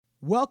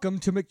Welcome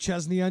to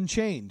McChesney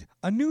Unchained,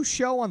 a new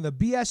show on the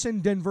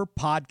BSN Denver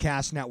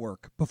Podcast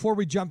Network. Before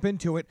we jump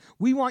into it,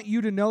 we want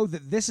you to know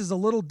that this is a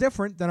little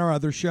different than our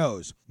other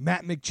shows.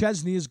 Matt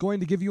McChesney is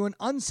going to give you an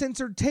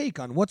uncensored take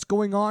on what's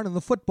going on in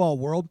the football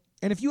world,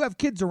 and if you have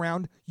kids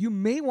around, you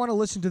may want to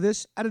listen to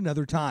this at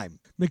another time.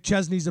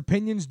 McChesney's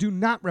opinions do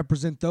not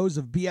represent those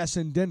of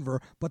BSN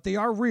Denver, but they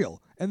are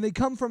real, and they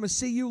come from a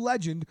CU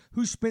legend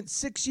who spent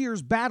 6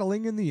 years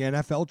battling in the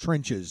NFL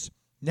trenches.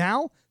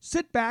 Now,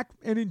 sit back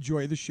and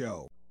enjoy the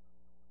show.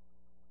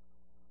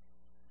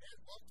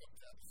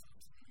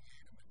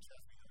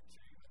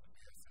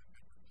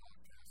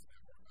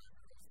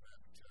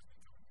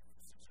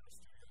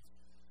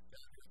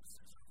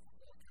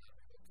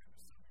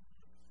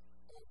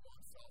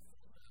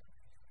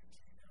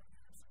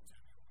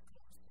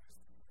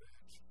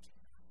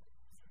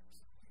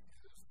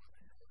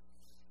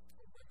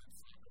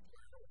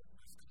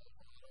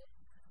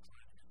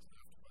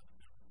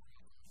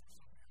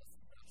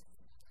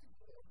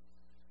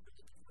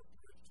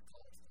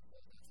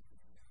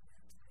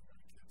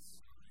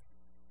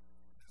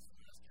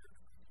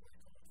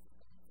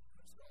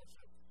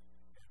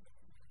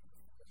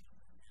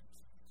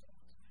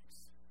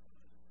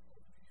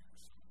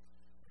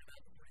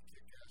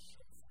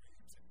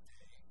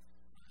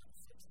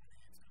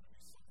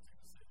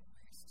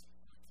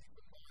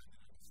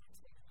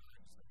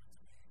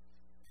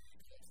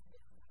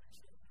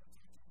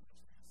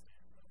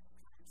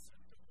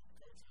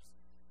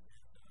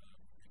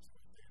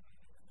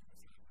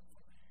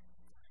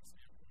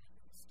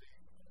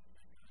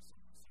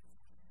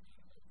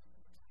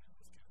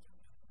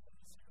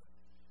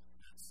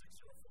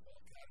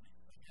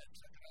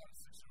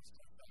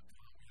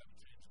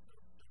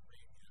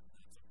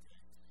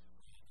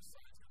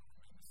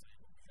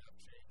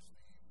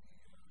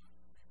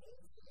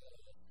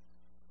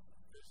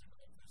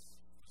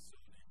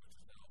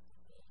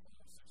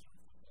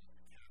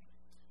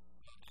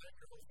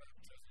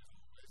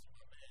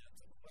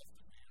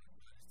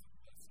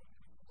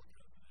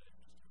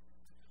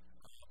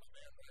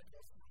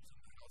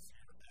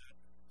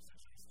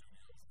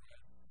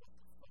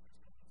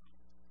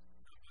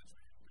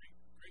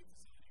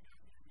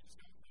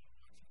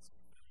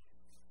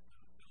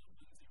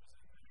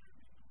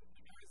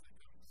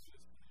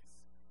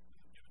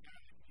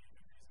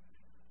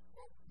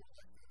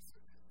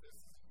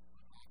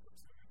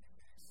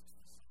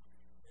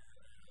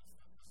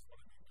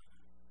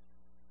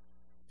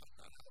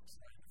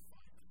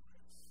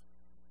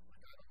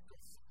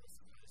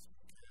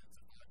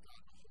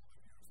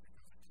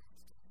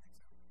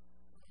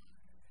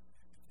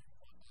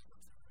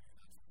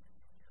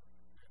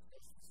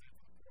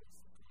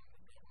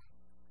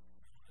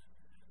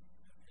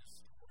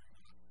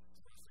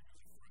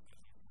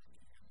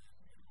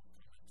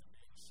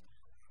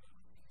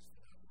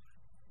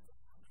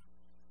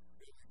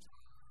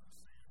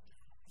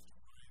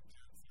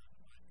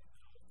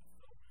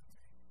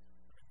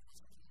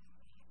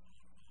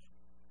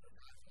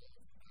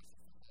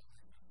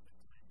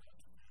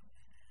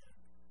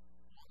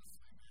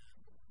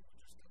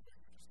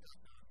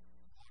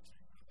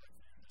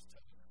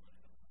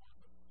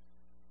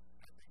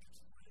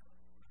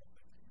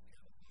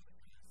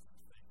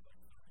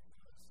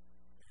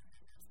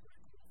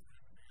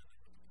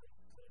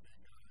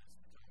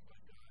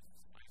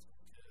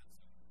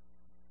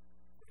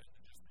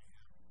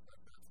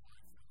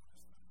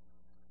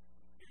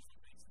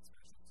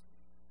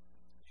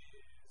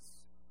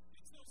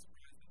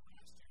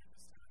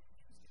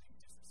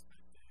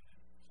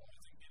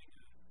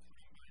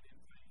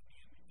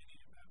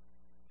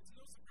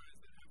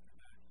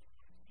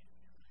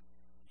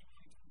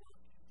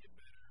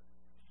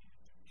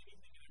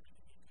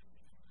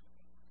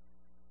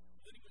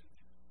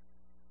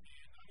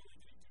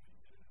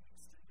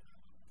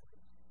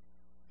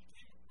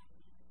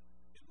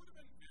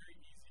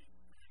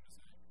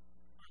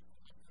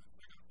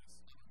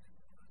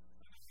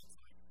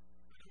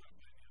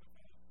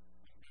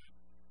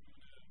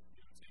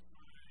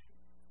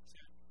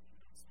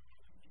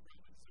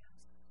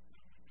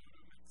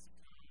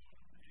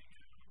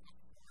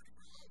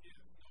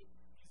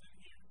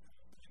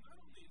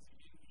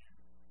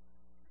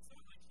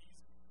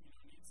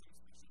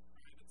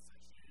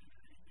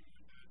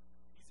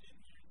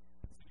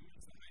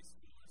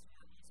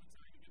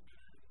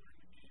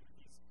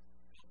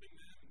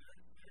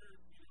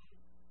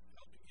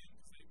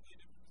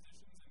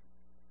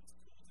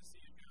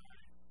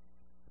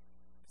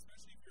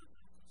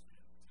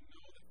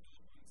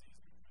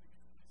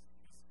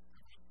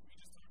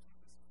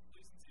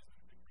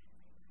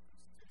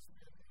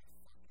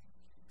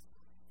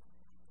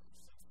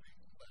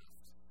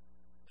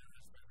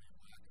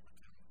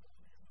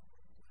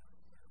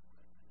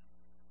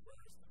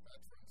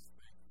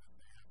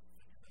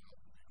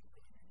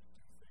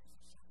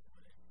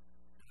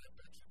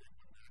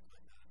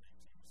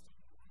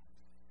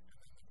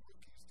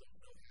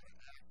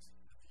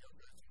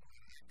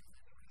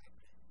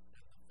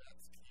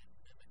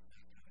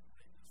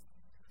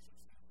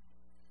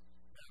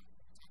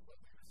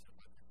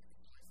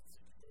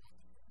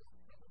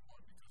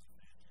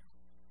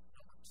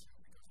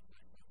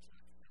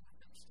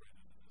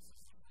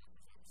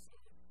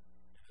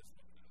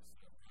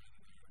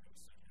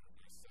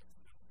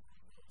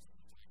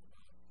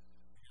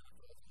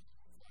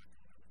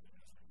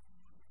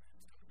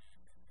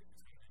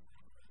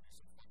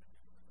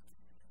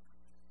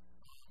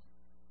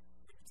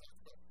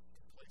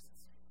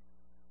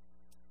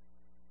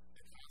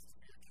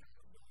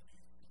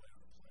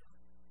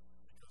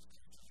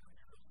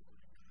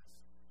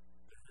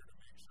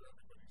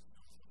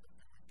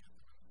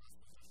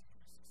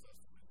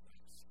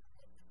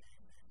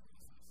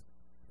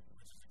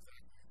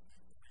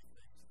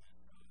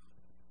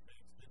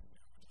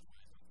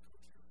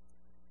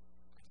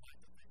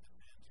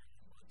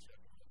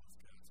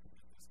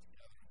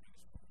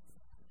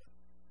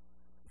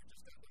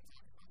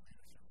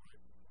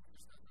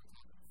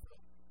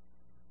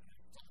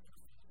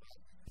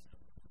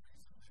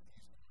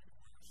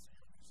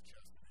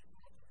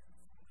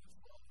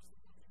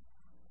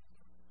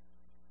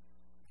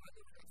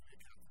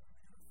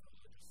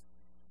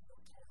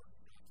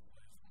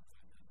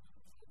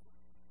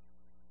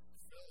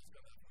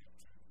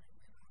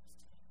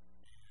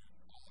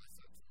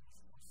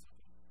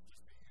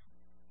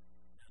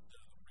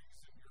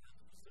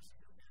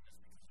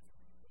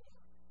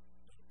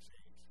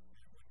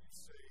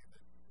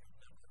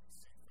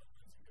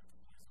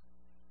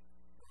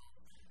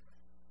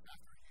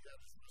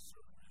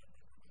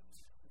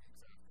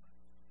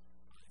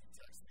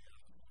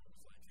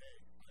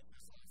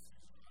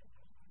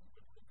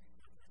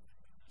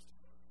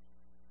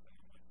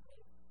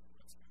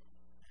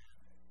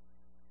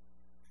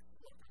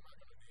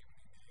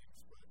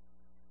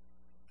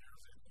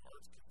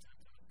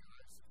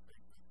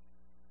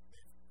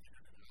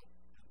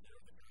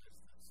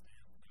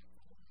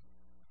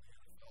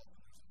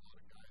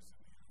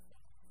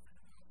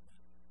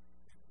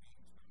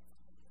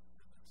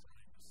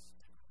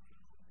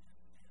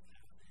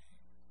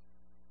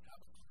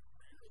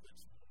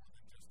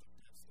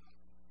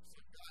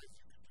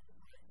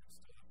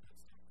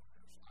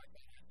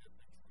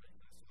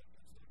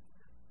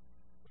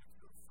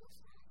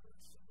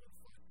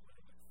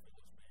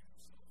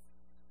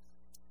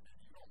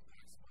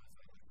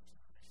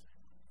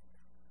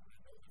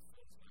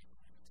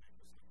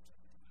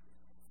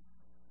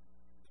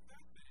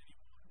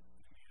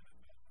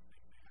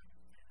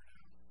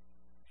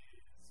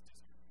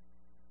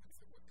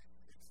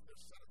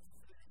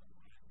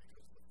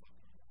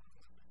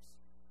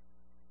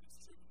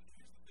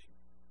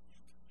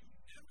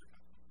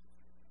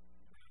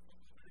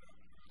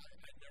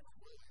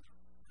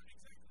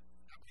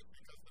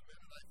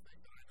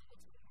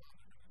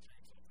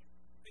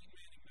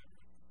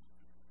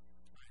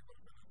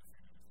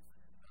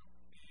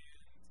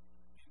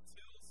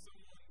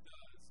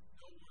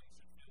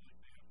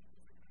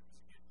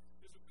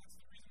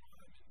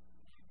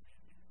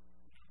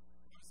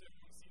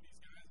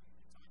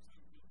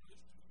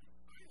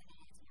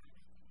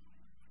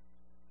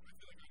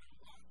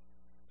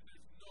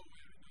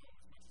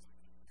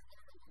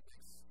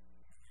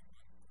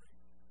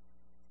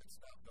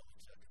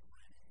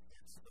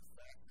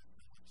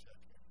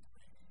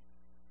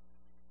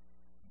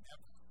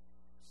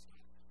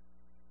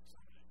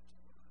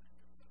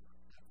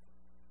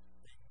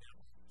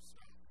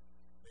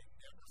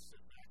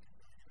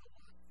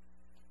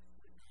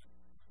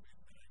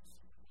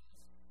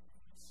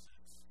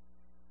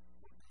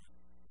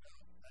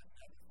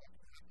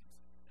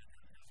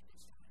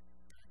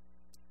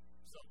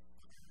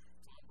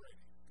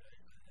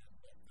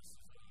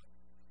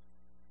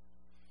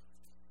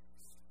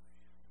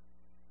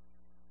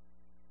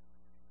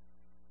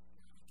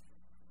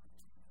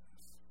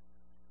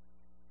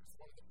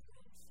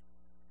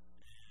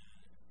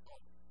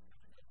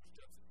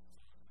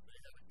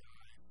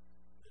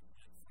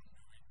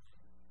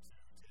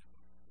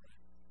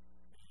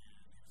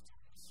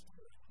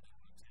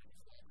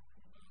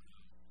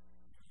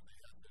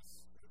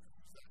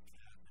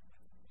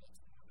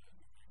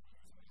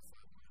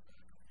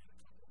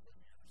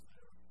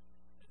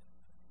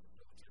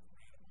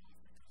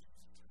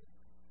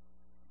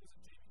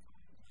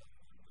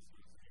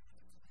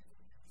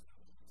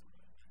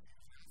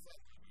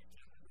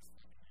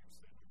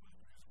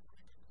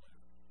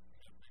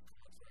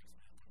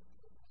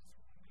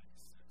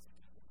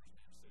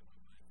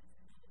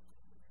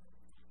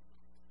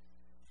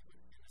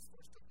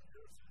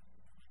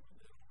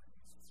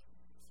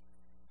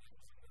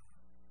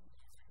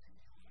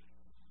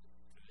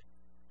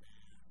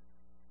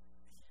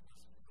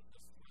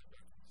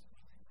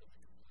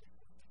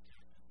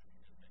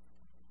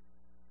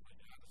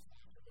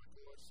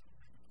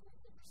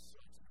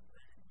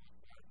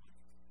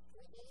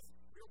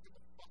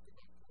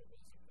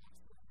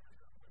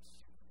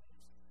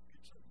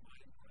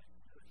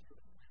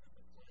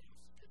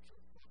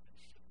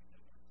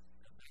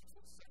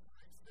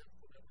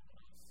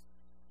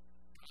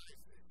 life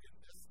in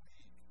this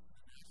league, the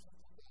National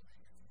Football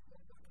League, if you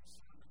are more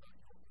concerned about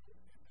your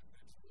own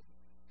individual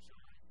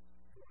shine,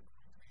 your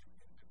concrete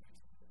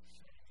individual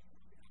shining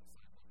on the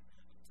outside looking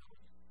in, I'm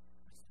telling you,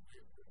 that's the way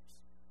it works.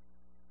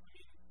 I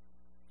mean,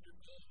 your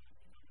goal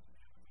in becoming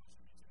an NFL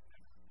should be to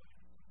never play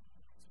a football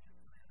once in your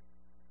career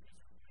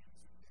because you're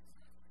playing Super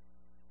exactly.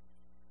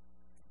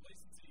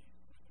 Complacency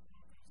with the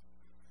Broncos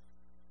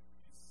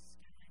is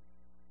scary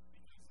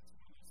because it's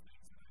one of those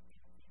things that I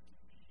don't think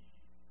can be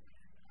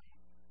ironed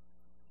out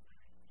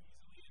very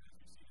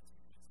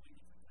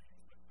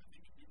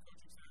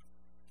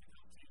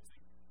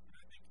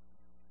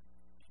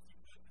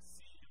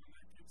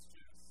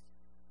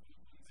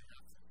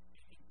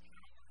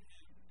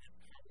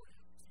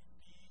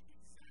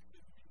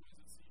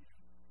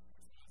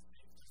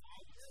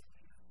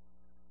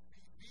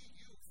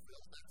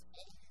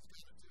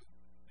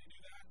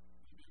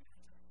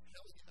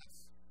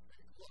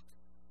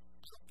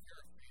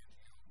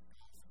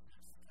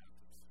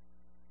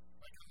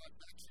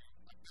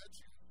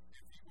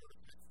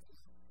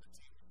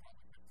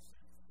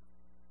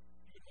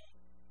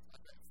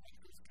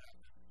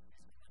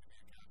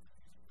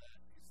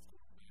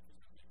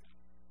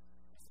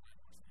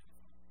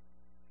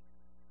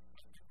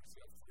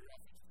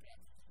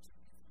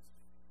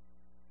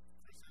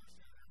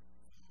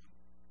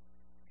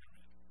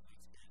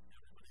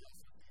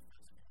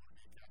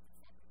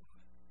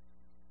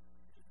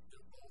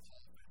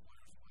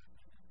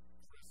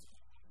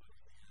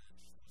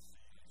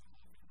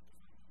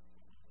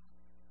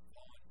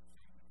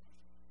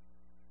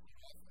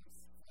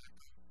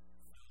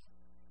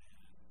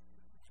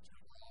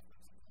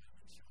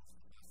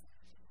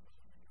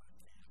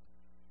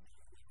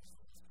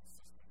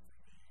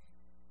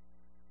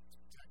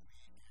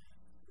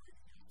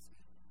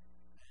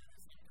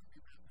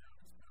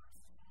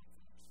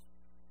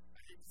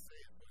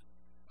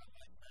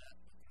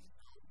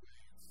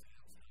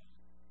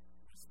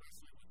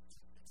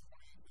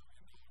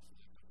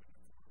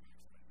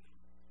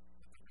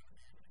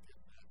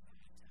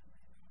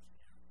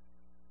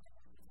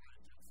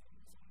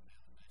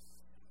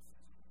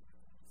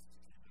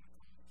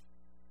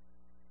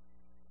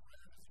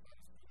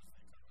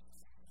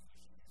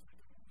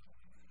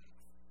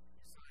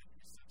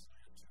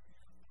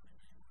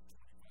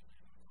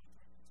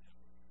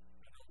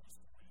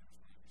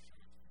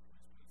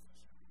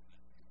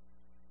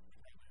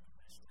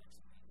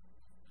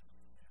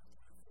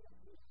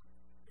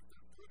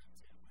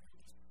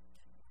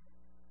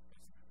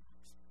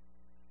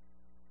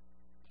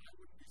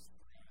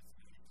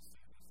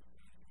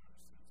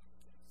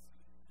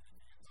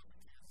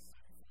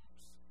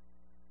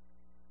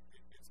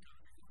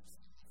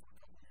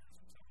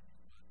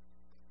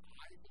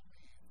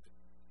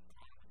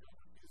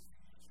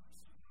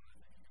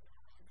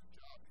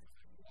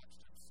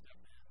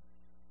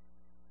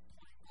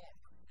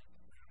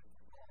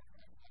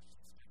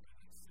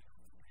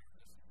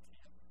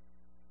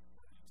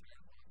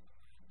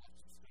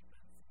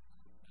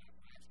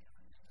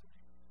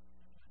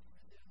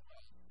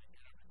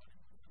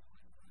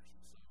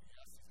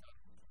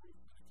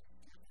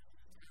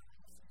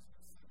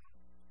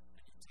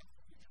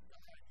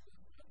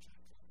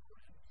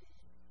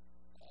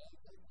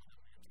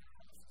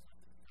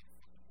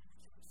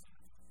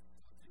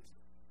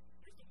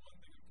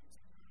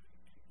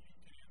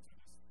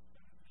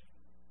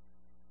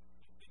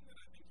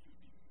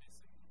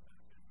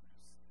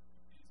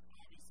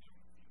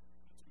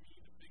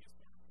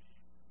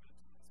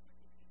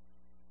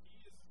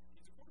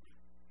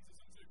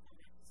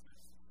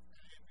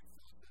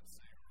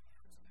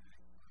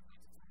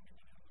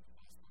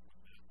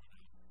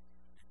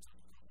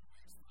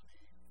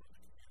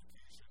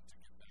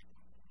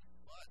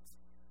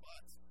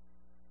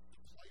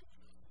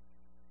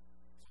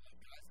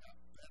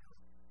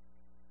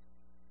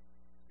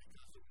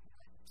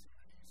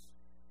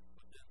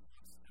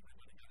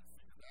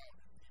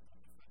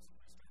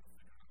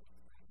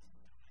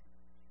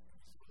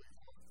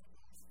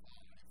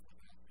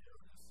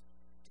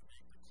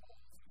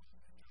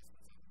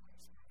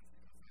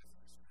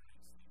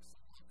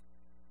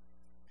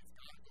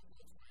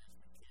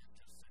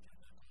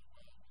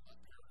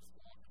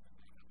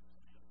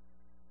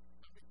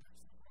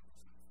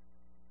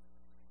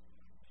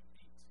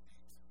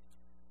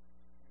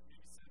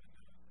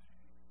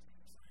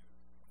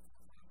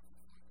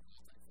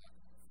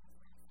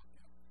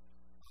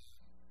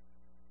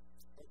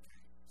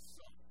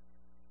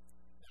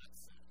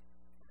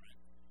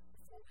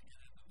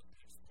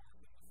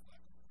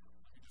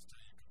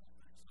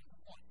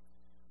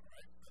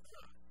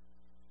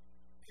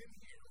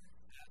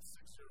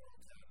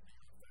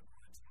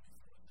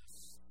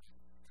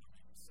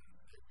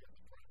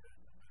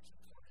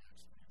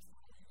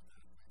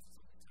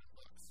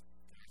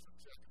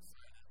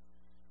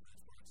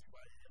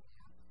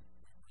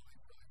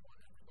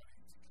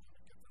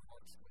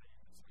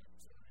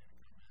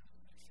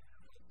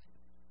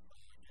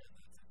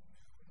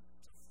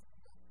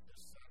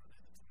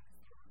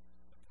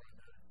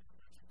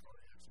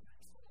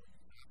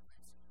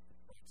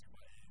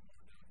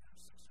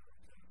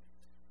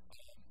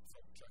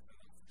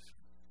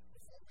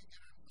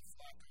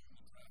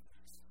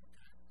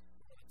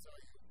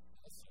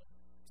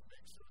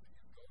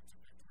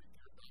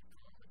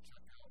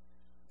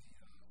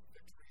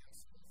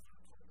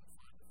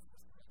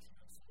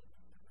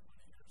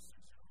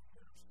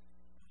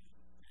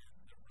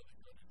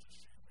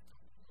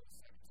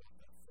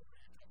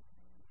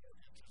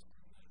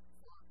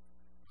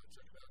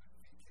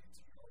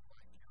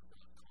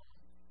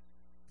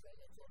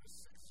code is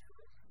 60,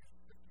 and you get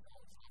 $50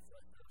 off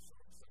right there. So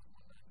instead of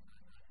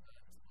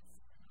 $199.99,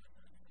 it's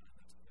 $149.99.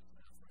 That's quick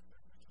math right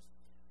there.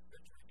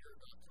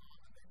 VictoryGear.com,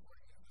 and they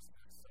bring in this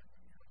next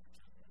segment here on the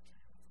Chesney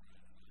Unchained with Ryan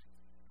and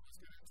I. Let's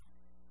get into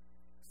it.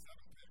 7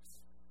 picks,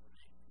 or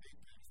 8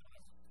 picks,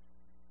 whatever.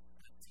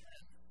 At 10,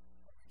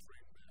 are we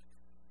trading back?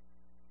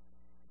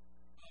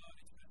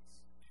 It depends.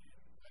 And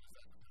Why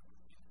does that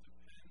depend? it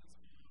depends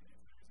on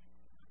if there's a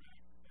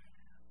quarterback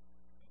there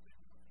that they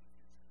want for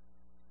the future.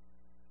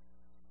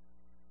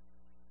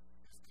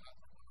 Is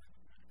Kyler Murray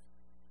the pick?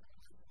 And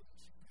why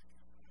wouldn't you pick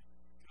him?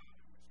 God, I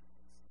wish it was.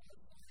 Why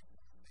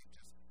wouldn't they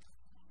just go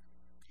on him?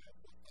 God,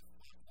 what the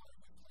fuck? Why are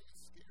we playing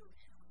scared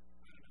here?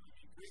 I don't know. I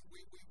mean,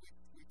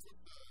 We took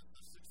the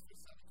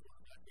 6'7"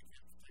 quarterback. We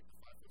can't take the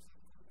 5'7"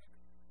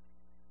 quarterback.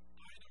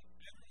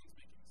 everyone's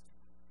making this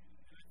too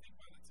quick. And I think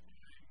by the time the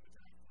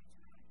draft comes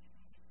around, he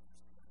will be the first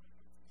quarterback.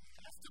 He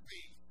has to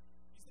be.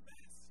 He's the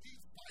best.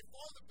 He's by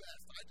far the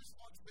best. I just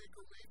watched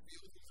Baker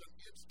Mayfield, who's an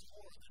inch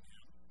taller than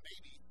him,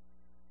 maybe,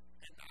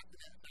 and not the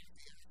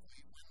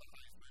athlete win the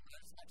Heisman. I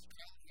just watched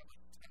Kyler have a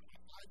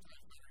 5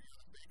 times better year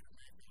than Baker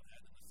Mayfield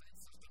had in the same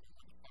system and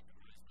win the fucking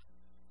Heisman.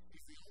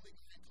 He's the only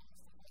guy in college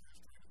football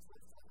history to throw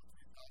for over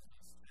 3,000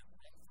 and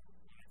run for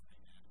whatever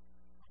he did.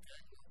 Okay,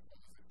 what was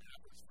it?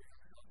 Average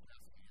 300-yard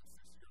passing and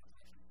 60-yard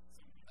rushing.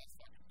 So that's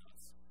fucking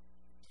nuts.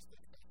 Just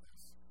think about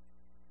this.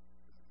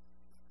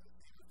 The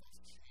NFL's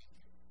changing.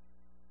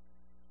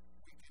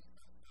 We can.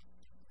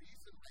 The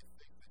reason I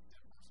think that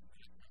Denver's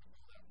not going to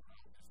go that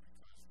route is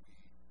because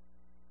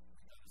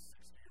we got a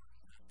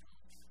 60-year-old head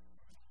coach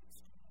who's old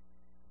school.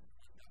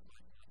 We got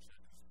Mike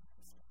Munchak who's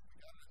old school.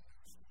 We got a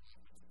new school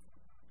offensive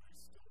coordinator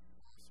who's still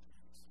immersed and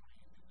trained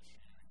in the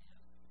Shanahan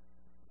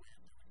way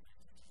of doing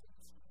things, which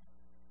is old school.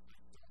 I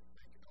don't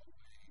think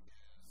Elway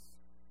is.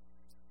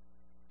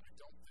 I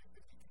don't think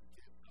that he can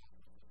get out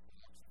of the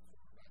box of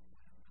quarterback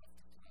play enough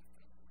to draft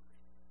February.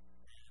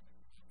 And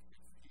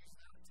look, if he's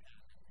there at 10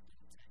 and we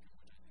didn't take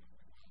him, which I think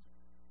we will,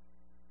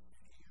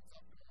 and he ends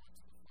up going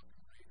to the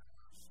fucking Raiders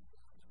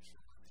or the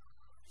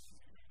Chargers,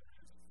 he rather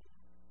has a 4.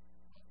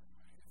 Well,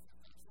 if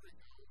that's where he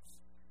goes,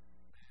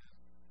 man,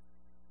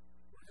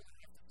 we're going to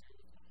have to deal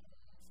with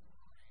Mahomes and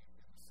Murray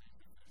in the same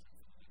division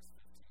for the next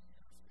 15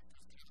 years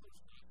because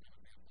Kyler's not going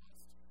to be a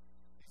bust.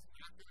 He's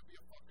not going to be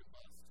a fucking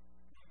bust.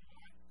 You know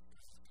why?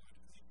 Because he's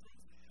good. Because he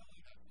throws the hell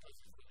out of it. Because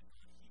he's really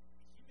good.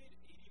 He made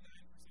 89%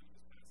 of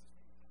his passes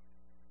from the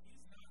pocket.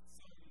 He's not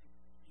some,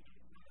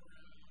 run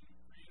around,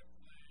 create a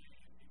play,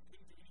 and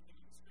couldn't do anything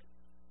on the script.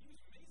 He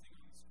was amazing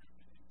on the script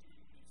and doing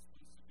what he's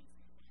supposed to do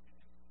from the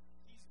pocket.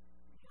 And he's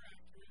more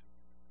accurate,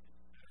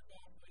 better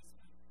ball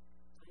placement,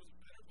 throws a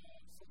better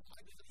ball. So why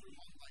does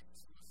everyone like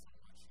Tua so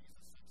much? He's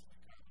essentially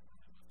Kyler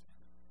Murray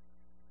left-handed.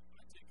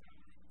 I take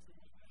Kyler over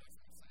Tua. That's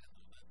what I'm saying,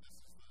 though. That this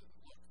is the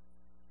look.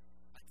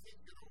 I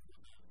can't get over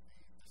the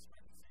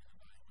discrepancy in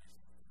evaluation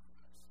of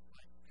quarterbacks.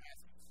 Like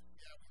Haskins,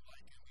 yeah, we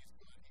like him. He's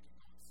good. He can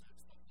go at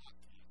 6, but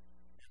Locke can't,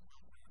 and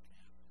Will Greer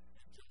can't,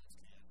 and Jones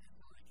can't, and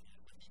Murray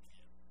can't, but he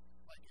can't.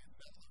 Like, and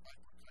Melvin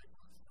Viper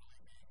Kuiper is really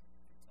being.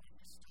 Are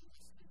we still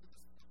listening to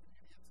this fucking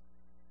idiot?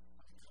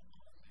 I mean, come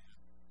on, man.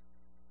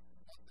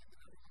 One thing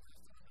that everyone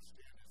has to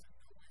understand is in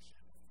no way,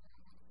 shape, or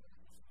form are the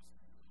Broncos listening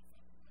to Mel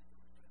fucking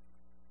Viper or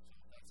Kuiper.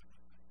 So that's a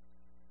good thing.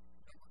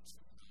 Number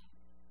 2, though,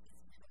 if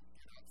we don't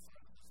get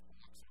outside of this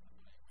box of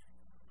evaluating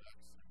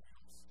quarterbacks and we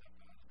don't step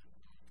out of it,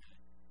 okay,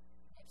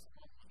 what's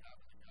wrong with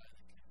having a guy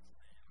that can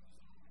create on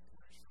his own and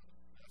pretty sure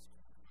the best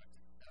quarterback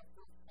to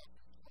ever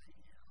fucking play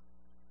here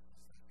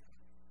is that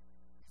guy.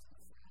 He's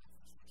in the front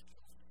office, which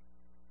kills me.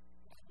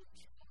 Why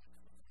wouldn't you want a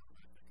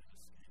quarterback that can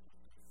escape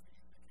with good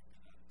feet, that can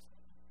get out of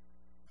trouble?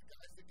 The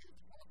guys that gave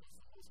the Broncos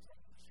the most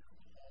trouble this year,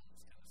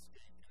 Mahomes can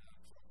escape, get out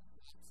of trouble.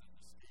 Watson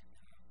escape,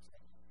 get out of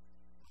trouble.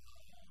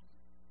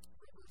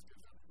 Rivers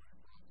gives everybody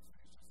problems,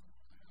 but he's just a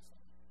little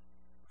asshole.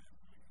 Ran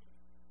really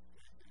good.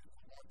 And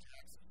Lamar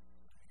Jackson,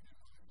 he didn't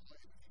really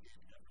play, but he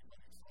gave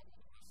everybody trouble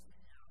the rest of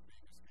the year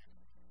being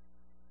escapable.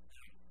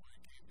 Now, when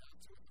it came down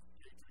to it, the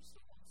Patriots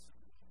still won the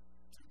Super Bowl.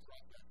 2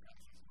 drop-back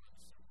passes won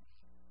the Super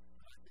Bowl.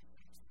 But I think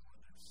that's more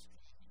their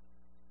scheming.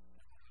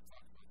 And we're going to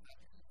talk about that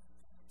here moving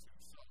forward, too.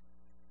 So,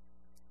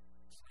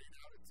 trade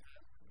out at 10,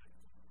 we're going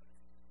to quarterback.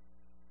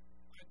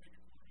 I'd pick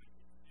a quarterback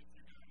if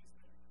your guy is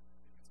there.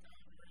 If it's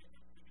Kyler Murray,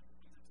 I'd pick him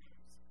 100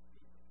 times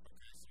over.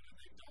 Okay, so then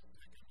they don't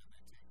pick him and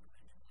they take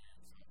Greedy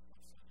Williams out.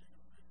 What's that going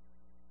to do?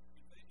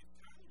 If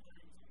Kyler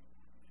Murray was on the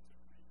board and they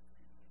took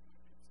Greedy,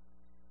 I'd be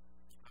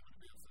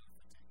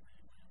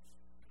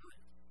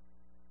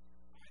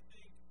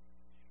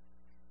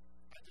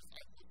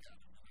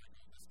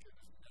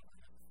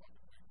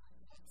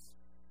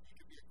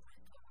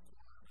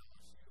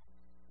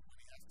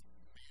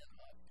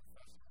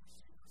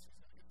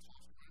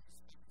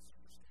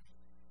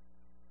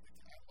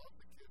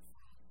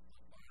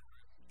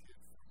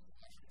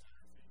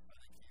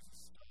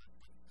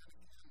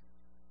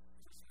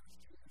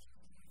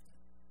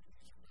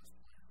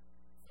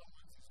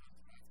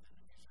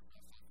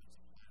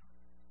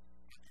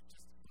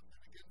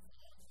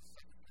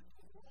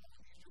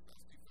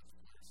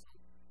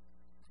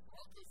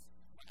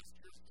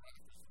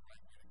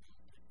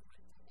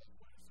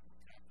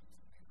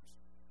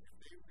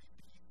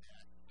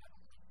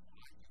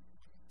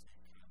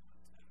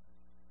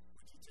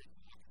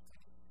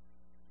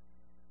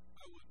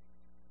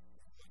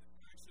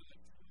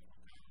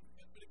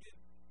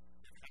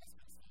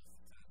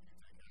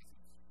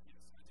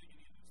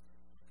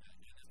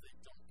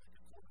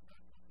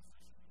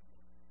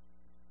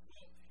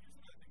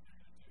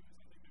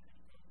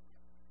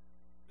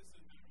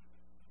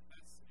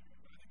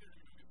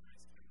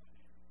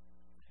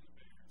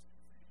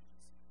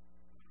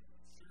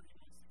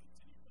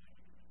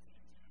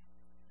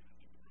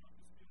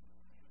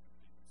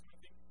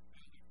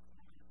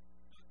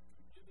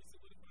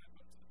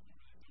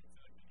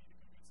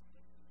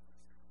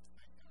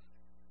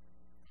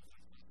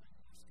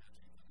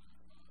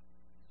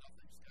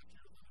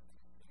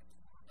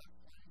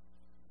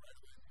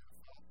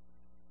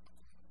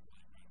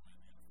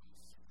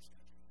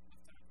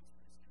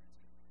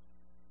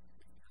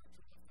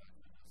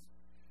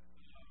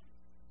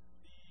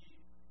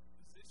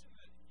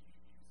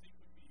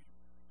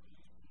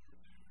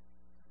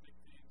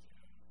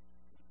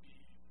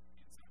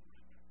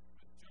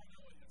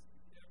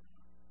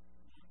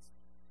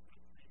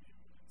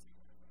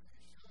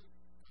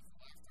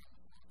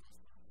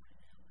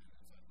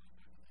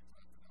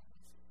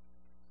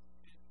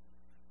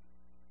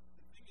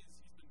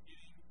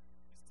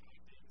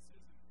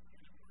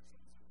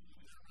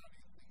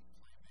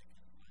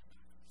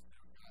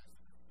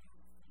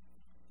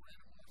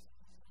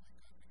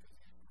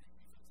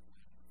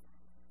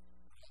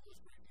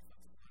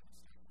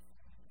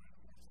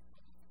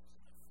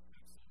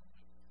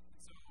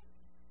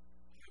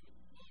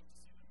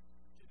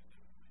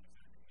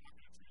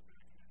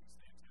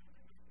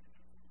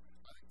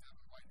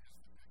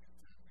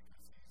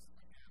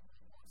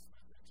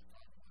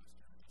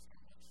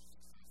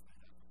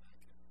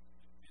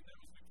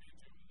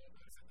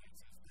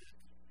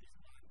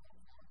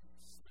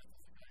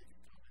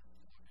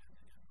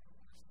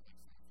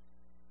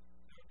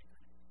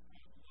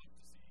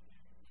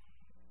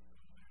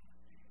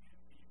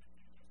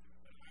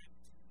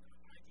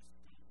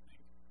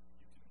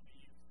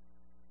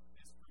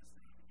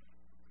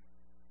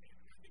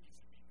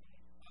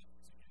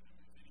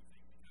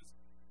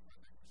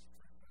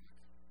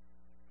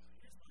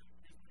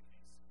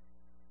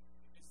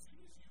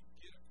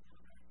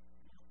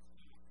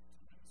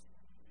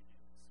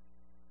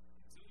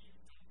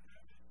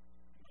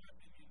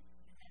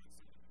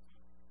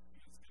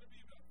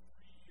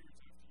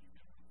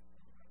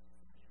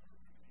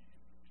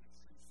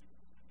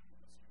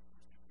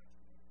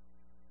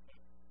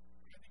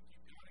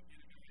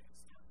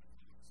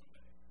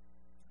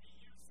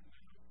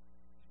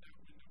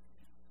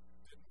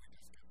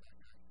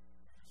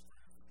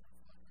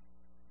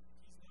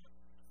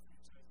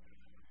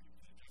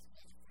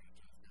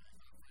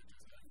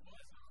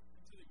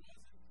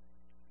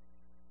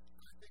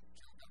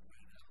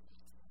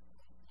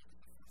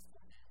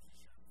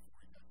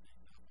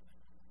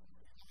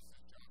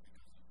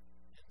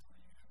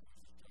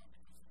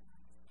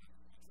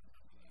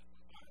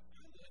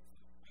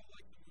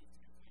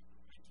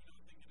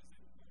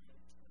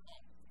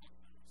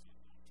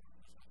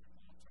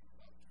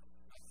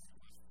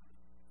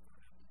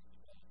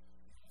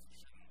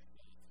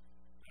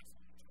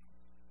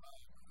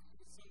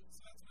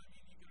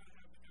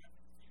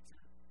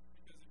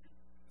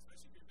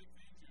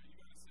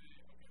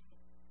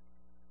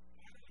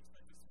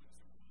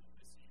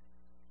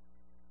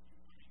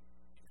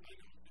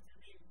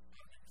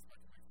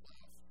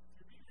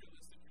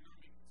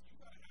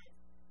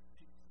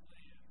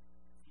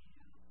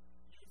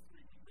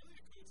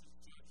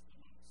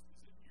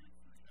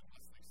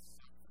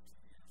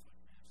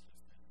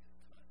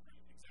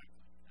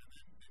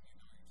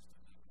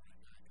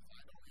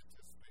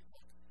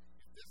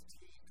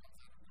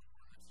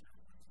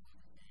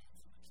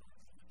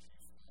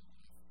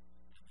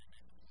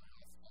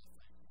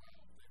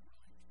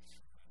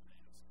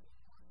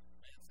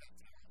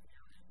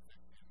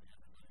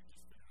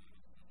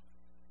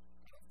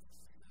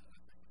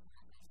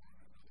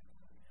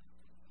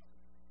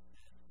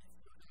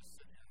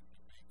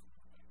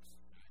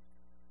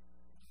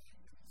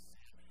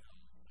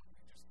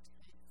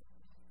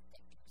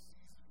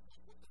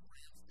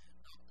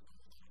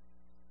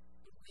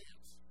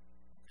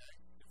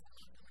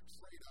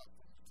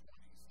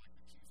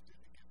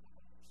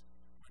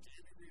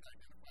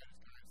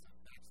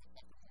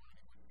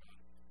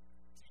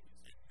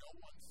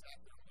sat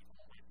there and like,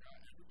 oh my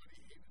God,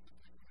 everybody hated the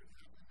pick when it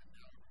happened, and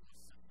now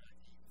everyone's sitting back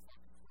eating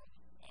fucking crow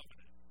and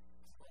loving it.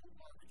 Crow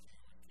barbecue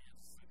in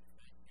Kansas City,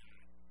 thank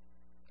God.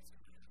 That's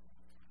going to be happening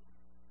with Kyler.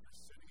 You're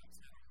sitting on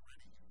 10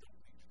 already, you don't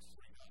need to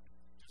trade up.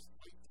 Just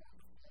wait for him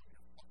to fall in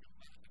your fucking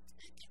lap and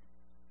take him.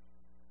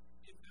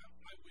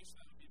 I wish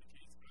that would be the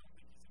case, but I don't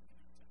think he's going to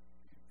do it.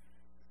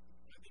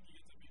 I think he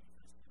ends up being the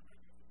first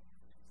quarterback in football.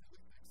 I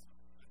really think so.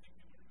 I think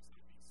people are going to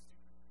stop being stupid.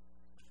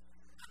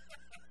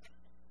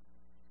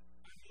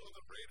 I know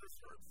the Raiders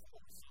are in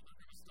form, so they're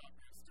going to stop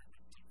being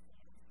stupid. I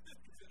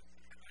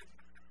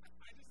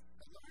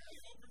really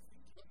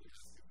overthink it.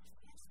 Just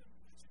watch them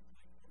watching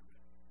play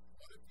quarterback.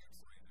 What if you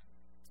traded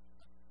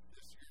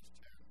this year's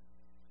 10,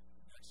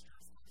 next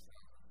year's first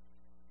rounder,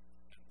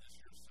 and this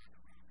year's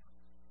second rounder for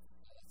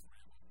all three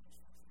of them as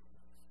first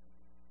rounders?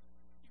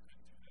 You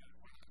couldn't do that.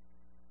 Why not?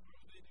 Why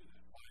would they do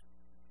that? Why?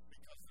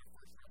 Because their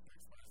first round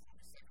picks might as well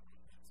be second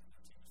round picks, and their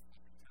team is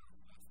fucking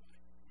terrible. That's why.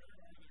 Where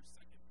are their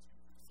second two?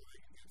 So they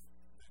can get the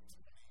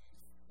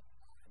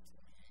 24 and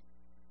 28.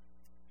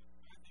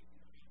 I think we're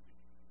going to be.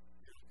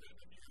 You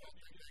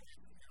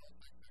don't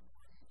think that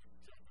Gruden would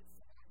jump at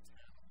 4 and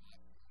 10 a lot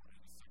more in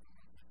a second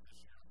round pick this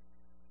year?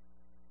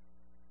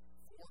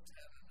 4,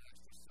 10, and an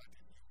extra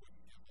second you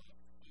wouldn't give up. Oh,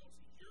 so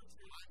you're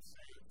I'm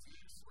saying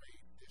teams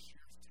trade this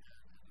year's 10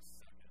 and a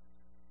second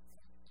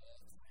from all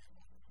three of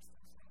Oakland's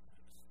first round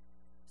picks.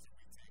 So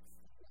we take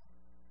 4, 25,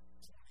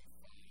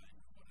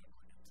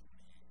 whatever, and 28.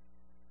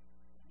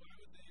 Why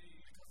would they?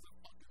 Because they're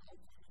fucking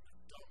Oakland and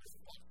they're dumb as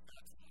fuck,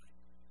 that's why.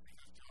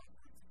 Because John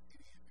Gruden's an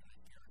idiot, and I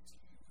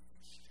guarantee you if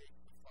you shake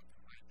the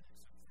fucking high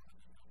picks in front of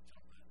him, he'll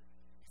jump at it.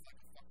 He's like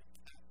a fucking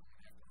cat going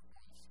after a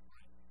ball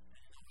sprint. And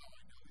you know how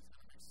I know he's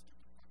going to make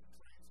stupid fucking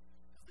trades?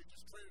 Because they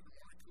just traded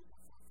Amari Cooper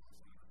for a first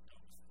rounder,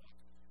 dumb as fuck.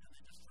 And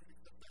they just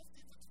traded the best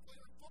defensive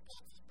player in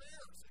football to the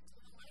Bears. They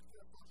took him out for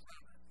a first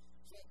rounder.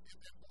 So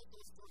if both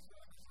those first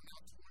rounders are now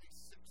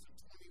 26 and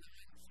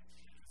 29 or some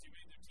shit, Because you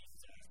made their team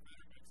stats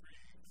better by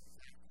trading.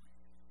 exactly.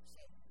 So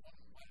what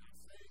I'm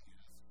saying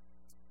is,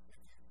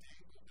 if you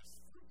dangle this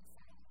fruit in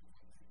front of them, they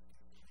bite.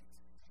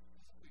 They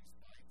always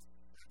bite.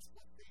 That's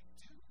what they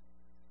do.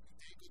 You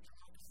dangle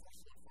Jamarcus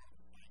Russell in front of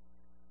them, bite.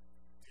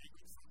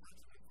 Dangle Trent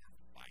Richard in front of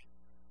them, bite.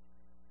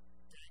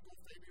 Dangle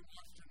Fabian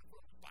Washington in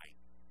front of them, bite.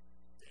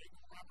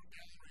 Dangle Robert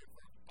Gallery in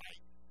front of them,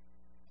 bite.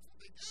 That's what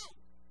they do.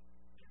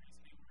 Darius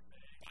Hayward,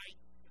 Bite.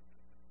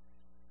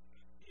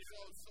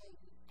 So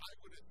I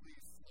would at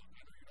least look.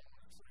 I know you don't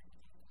want to trade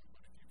with Oakland,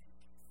 but if you can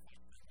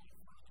fuck them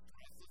over in the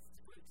process, it's a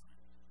great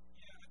trade.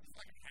 Yeah, I It's think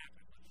like it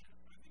happened, but shit.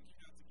 I think you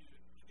have to get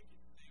it. I think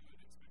they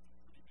would expect a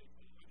pretty big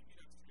deal. I think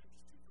you'd have to trade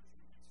just 2 first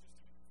round picks just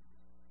to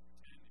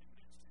get 10 in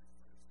next year's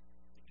first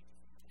to get to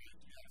 4.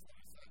 Yeah, that's what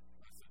I said.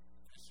 I said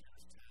this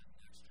year's 10,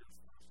 next year's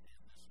first,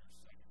 and this year's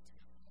second to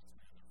get all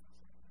three of their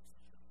first round picks this year.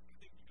 I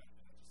think you got to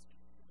do that just to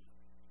get 4.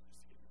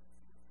 Just to get rid of 4. I think you can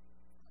get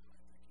all of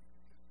them.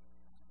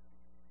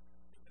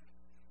 With that.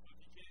 Well, if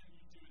you can, you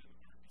do it in a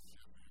heartbeat.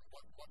 Shit, man.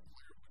 What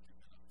player would you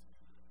get up to do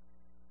that?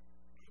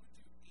 I would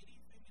do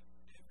anything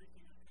and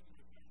everything I could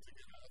with them To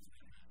get all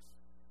three picks?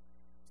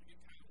 to get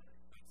Kyler.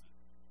 That's it.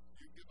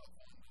 You give up $1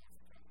 for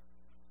Kyler.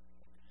 Okay,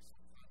 so it's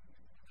not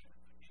anything and everything.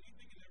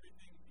 Anything and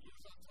everything Who's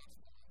beyond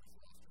untouchable on this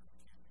roster who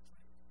can't be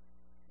traded?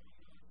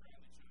 Bradley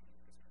Chubb and Chris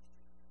Hurst.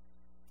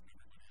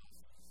 Everybody else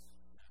is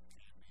that can be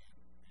and will be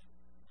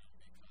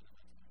cut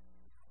eventually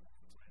or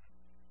traded.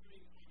 I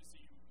mean,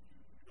 obviously, you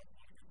don't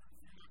want to get rid of.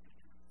 You're not going to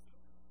get rid of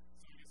Phil. So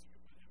I guess you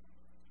could put him on the right next Okay, so there's 4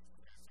 guys.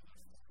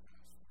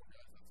 4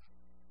 guys, that's it.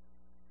 That's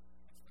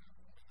fair.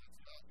 I mean, that's about, you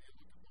look at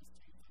those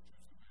teams, that's usually the way it is.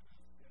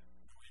 Yeah.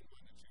 New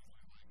England, it's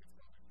usually like, it's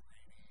probably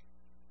Brady,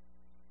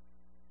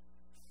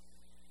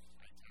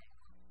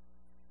 Hightower.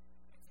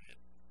 That's it.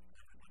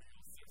 Everybody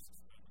else is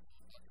suspendable.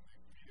 Fucking they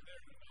could be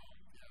there to know.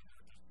 Yeah,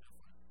 they're just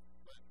different.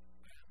 But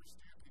I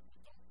understand people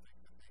don't think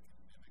that they can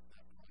mimic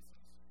that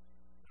process.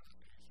 They're not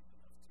patient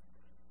enough to,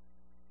 right?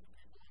 The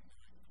people in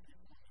New England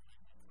press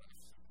super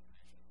patient.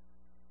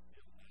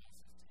 It allows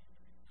his team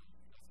to be built.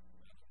 He doesn't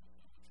meddle with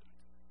Belichick.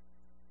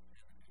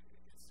 And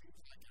it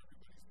seems like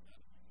everybody's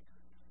meddling here.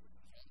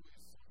 There's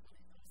always somebody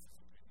else's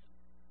opinion.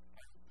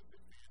 I hope that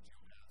Vic Fangio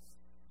has,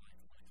 like,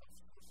 when it comes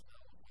to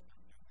personnel and what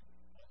they're doing on the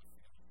field,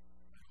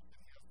 I hope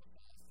that he has the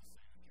balls to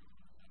say to Joe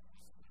and let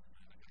Russell never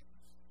man, I got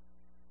this.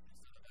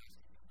 Instead of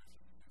asking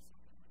permission to do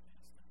something with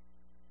his thing.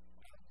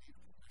 I don't need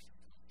permission,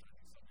 coach. I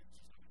need somebody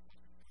that's just going to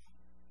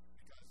fucking do it.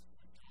 Because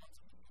when John's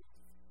in the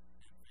booth,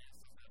 and Vance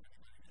doesn't have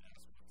anybody to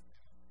ask what to do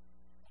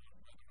on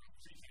whether or not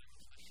we should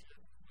change the shit,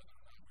 whether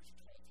or not we should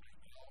call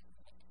timeout, or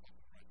what the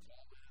fucking right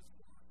call is,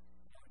 or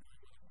arguing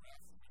with the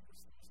refs when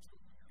you're supposed to,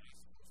 when you're not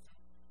supposed to.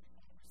 He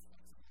always flexes it.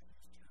 He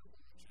was terrible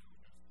on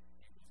challenges.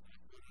 He was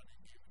not good on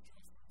in-game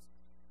adjustments.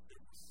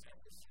 There were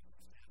several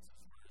circumstances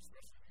where,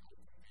 especially in the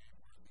Oakland game,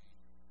 where the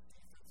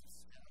defensive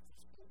staff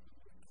was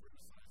openly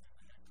criticizing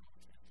the head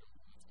coach and Joe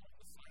Woods on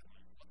the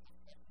sideline. What the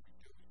fuck are we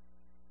doing?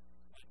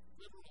 Like,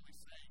 literally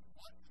saying,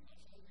 what in the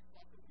holy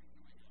fuck are we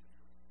doing out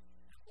here?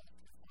 And look,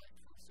 if my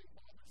cursing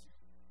bothers you,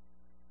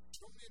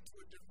 tune into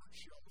a different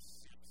show,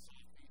 Sip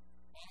Sophie,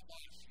 Bob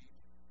Sheep.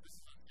 This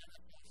is an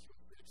NFL show.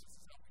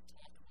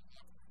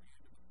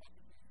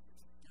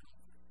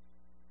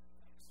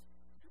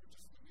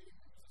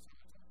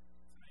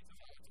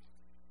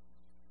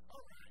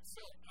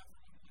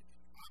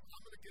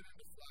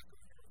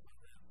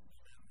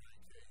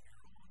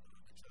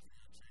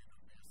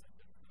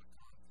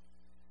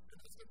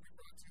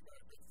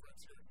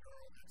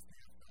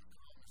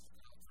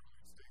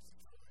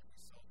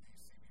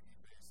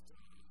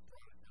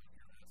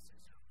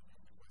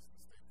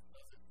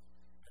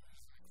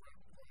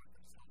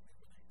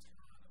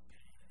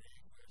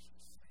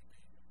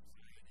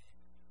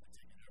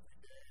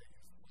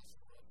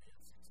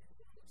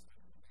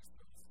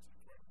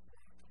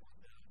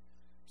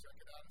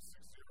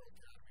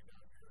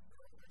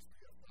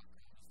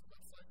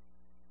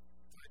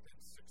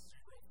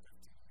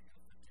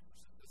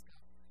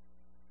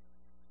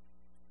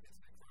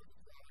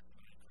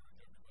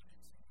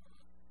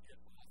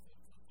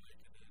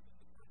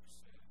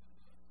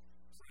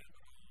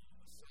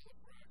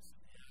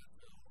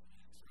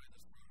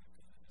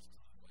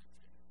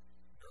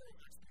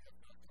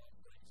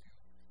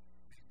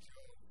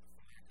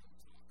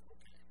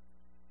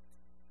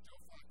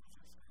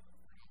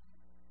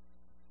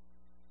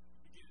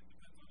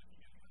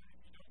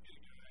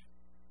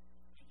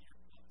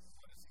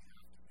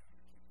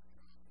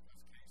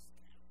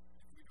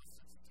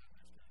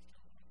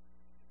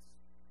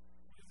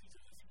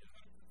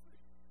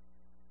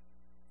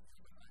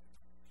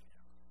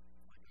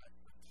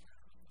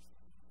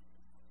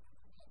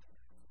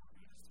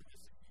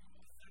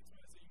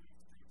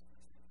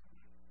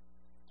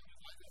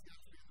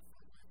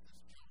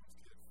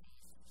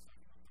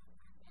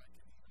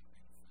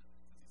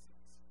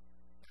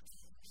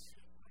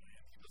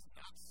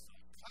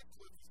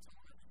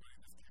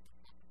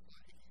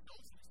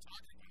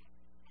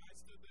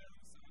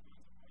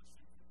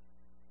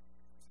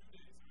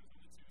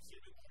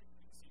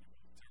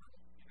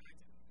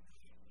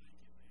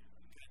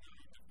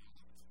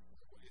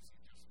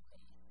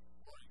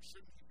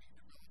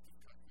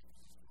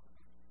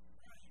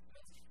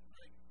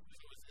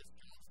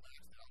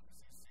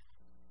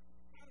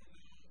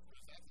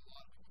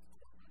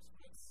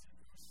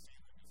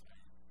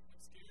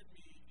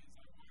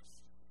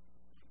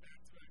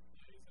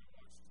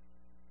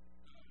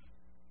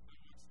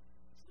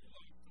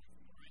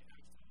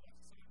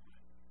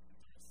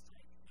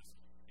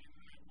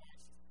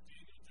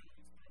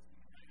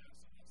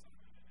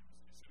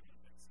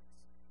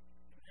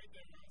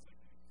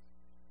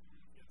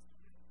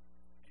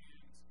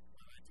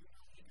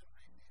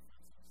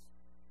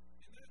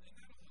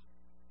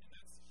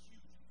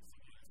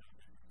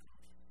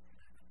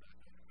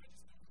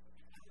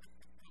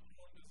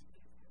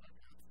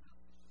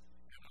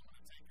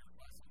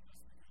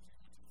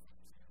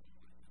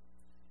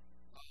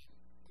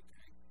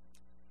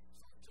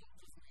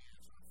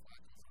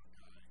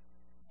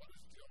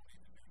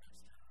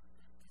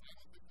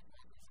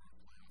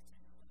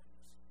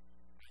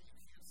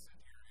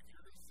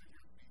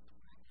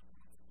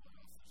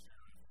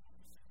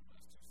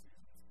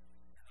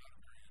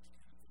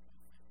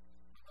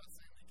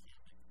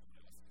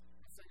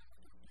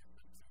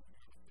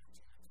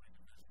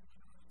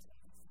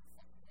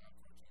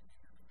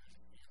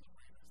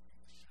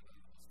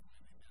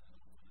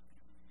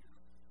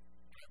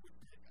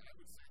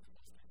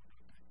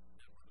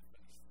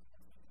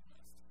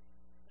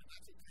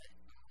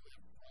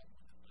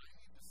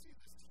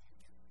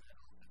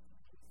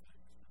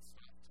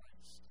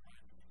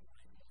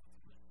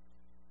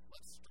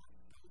 let's start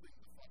building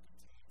the fucking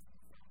team from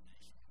the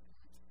foundational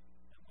points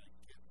and like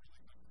get really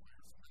good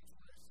players. And that's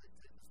why I say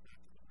take this back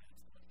to the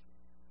Rams question.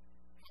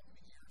 How many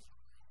years in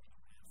a row were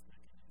the Rams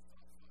picking in the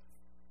top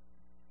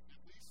 5?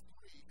 At least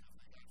 3, because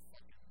they got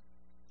fucking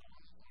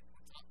Donald,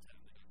 or top 10.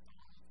 They got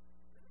Donald,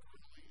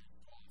 Gurley, and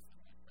Goff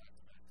in like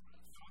back-to-back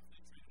drafts. Goff,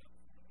 they traded up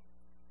for them.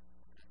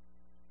 Okay.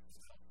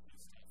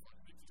 It's still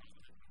fucking big deal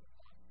that they were number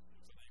 1.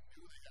 So they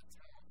knew they had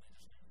talent, they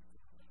just knew the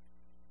quarterback.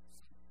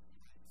 So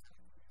what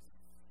exactly is it?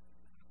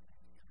 They're not going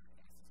to get their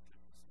asses kicked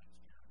this next year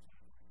exactly.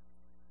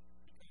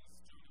 Because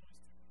John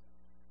Elway's too good.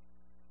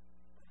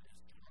 Or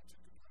just get out too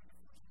competitive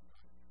first and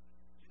back.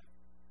 Yeah.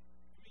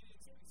 I mean, in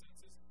certain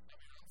senses, I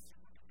mean, I'm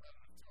super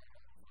competitive too. I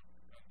don't know if I'm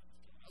competitive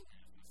as John Elway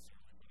is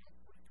necessarily, but I'm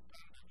pretty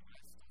competitive, and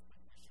I still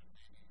think we should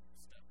maybe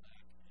step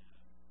back,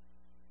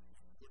 and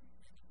it wouldn't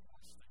be the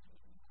worst thing in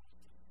the world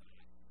to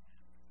not win.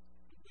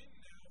 the win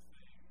now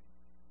thing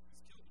has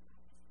killed the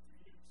Broncos for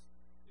 3 years.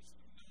 They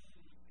should have known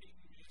when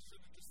Peyton They Manning,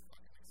 should have just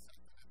fucking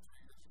accepted it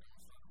 3 years ago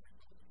and started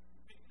rebuilding.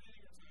 Peyton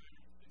Manning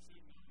retired, they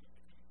should have known that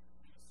they couldn't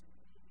win a Super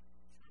Bowl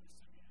with Trevor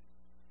Siemian.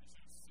 They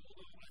should have sold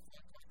A out.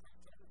 lifelong contract,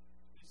 Trevor.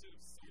 They should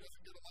have He sold.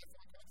 doesn't get a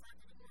lifelong contract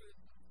anymore.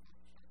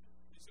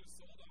 They should have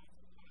sold off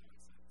a lot of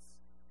assets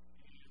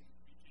and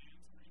began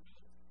to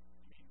rebuild.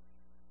 I mean,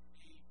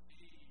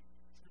 a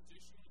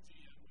traditional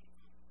GM would have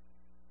done.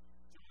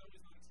 John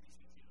Elway's not a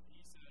traditional GM.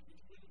 He said we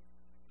can win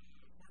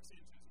with Mark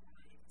Sanchez, or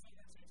if it's not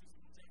Mark Sanchez,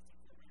 then we'll draft a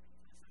quarterback in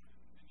the first round,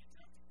 and then you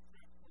draft a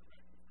crap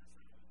quarterback in the first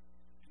round,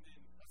 and then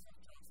That's not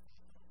John's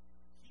fault, though.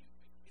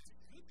 it's a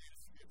good thing.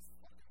 It's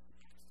fucking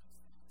Paxton's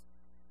fault.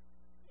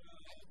 Well,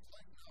 Let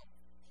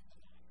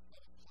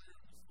a player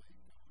in this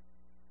league go.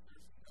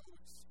 There's no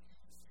excuse.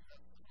 You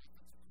have an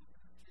offensive coordinator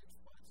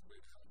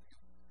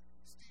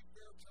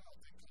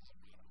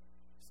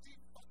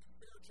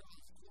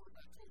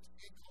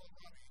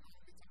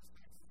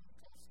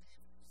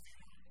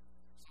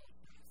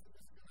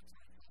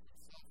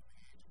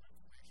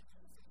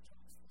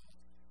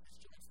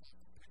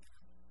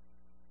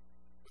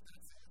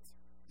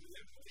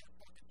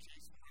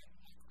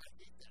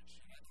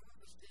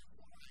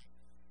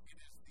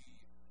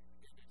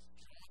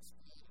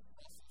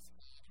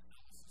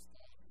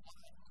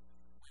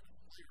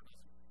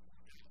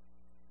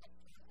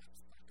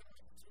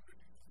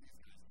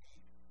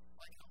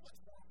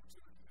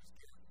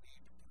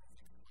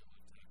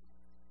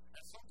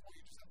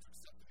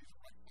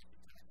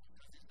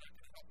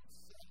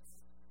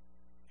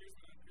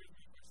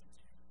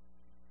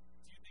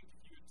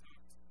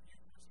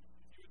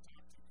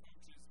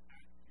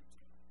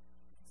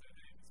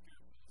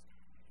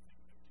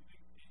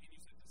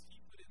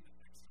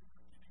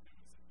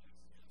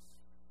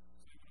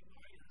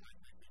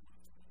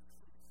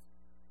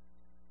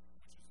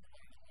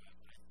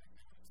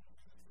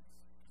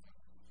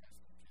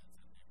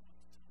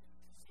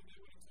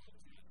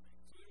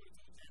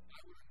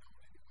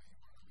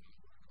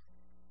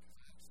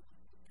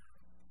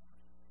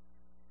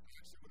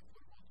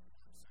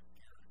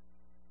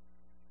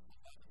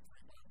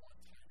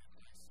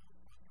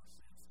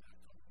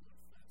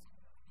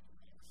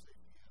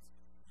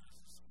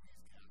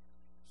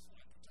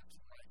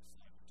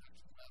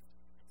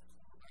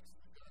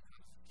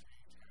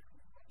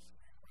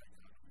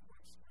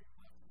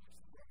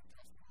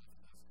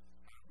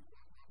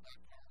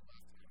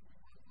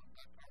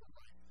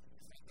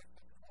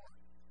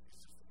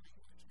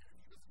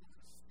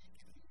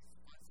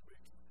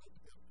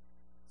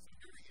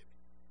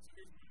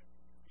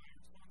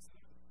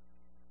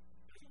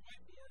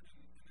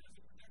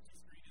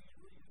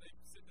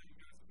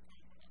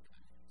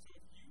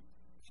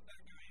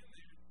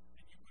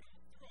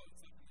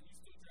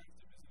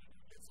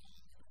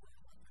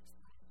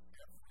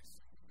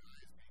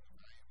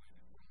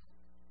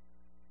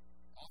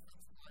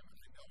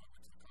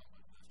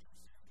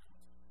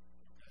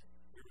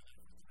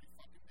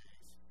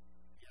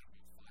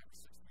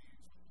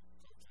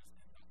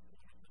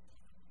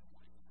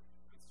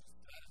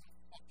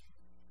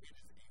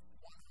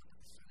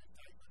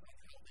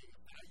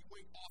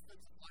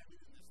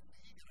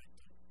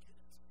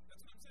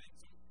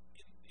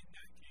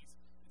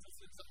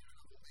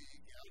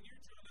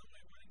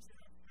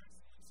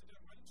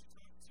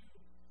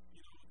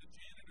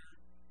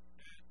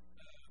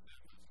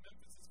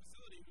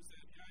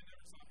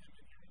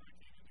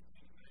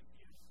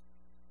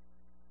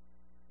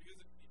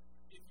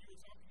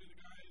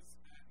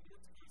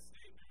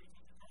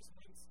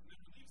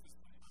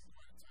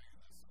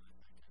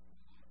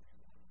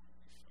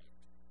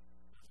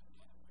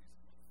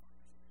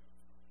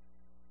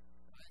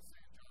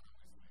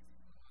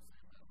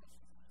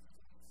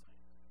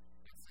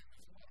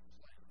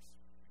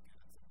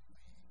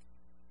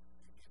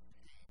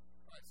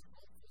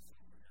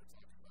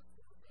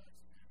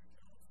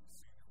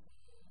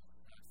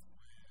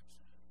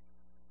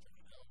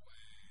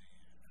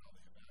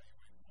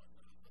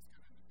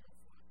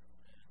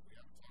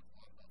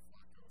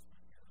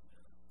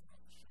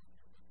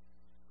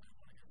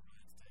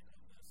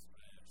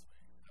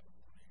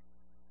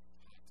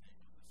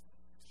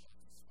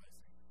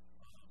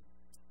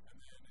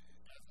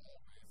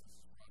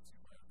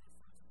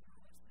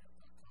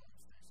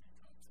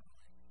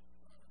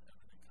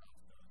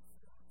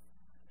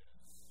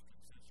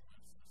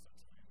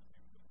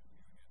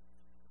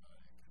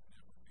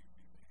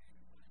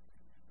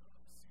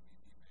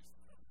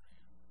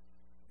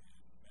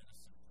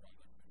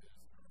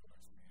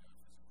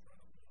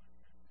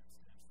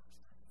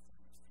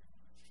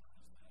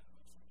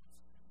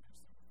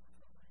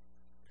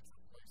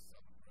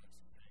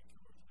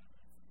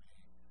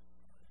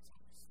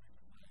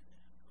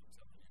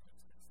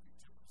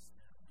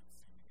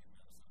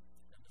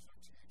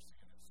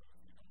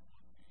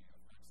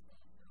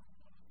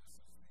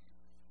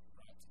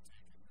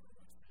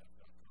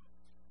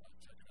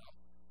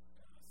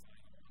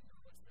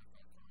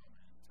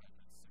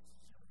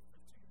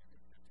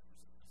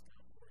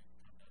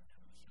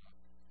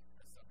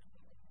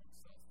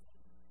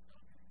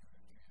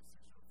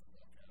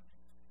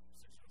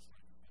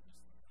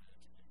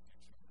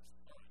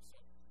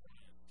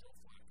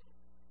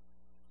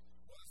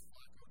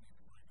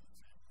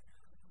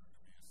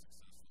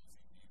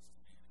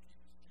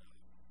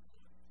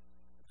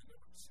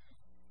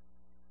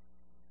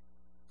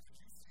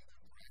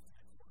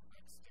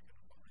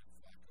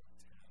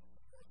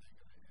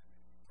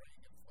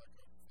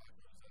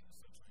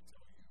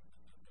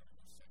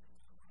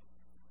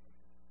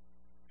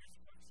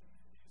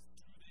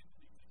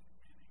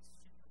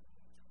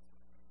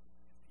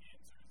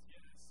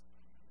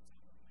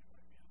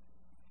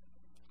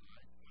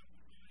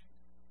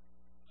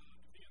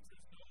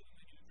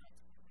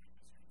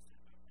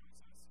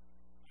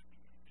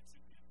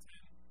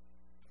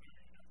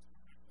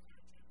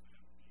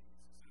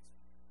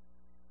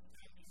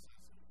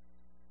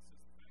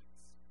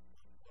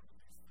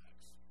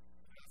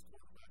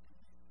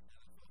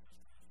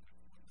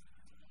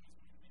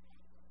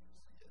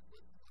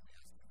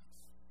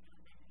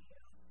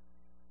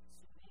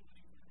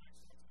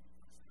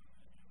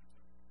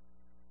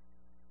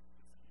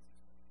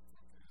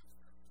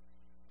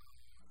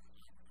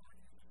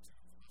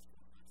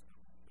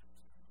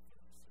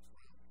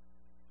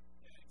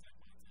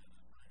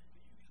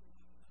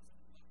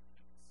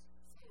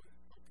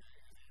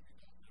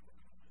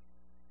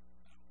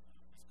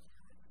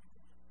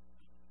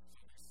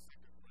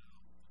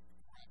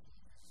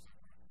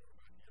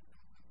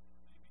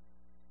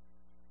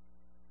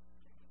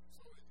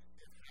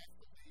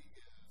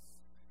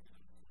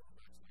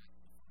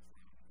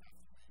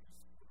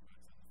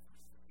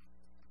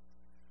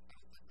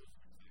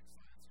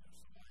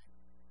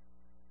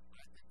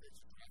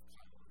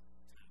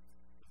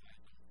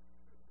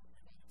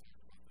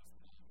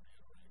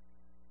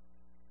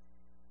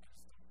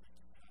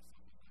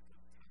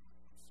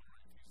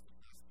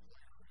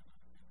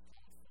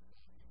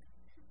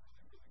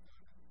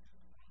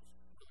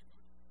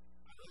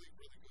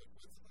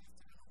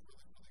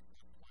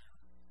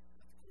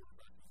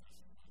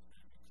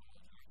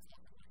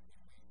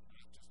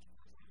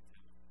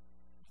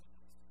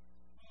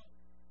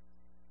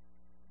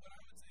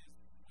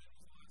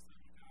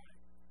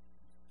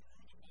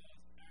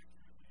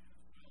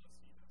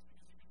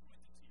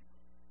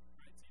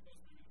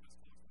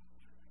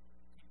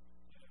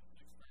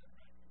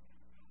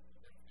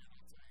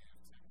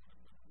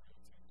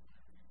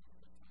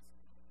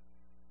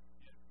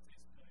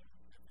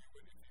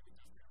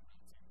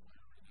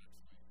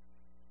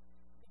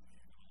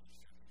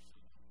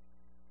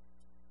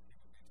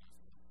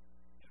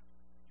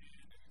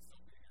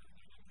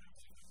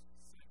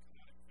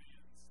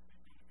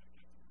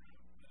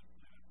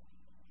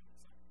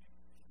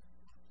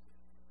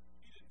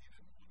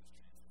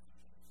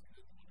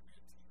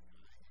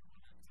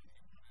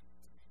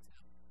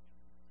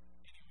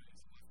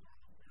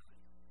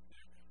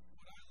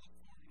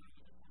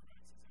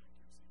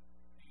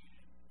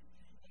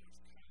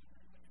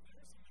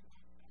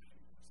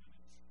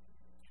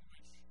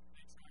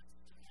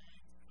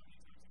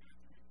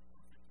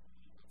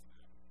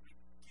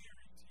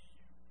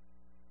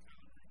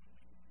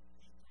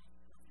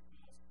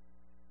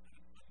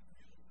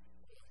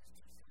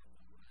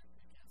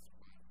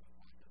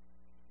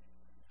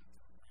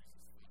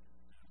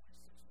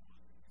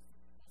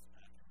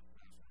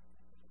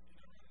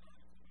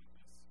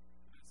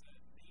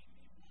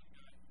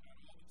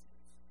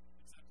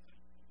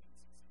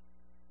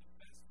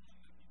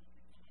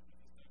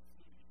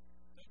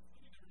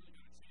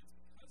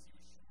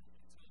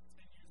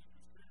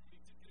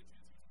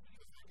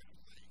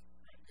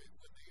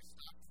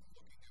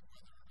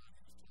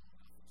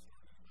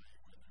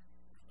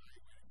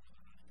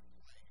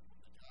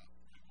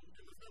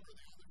remember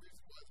the only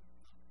reason why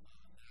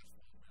the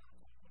Nashville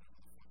Miracle, whatever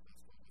the fuck that's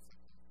called, what's that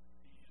called?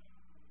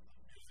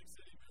 The Music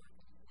City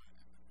Miracle. Why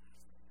did the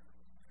Nashville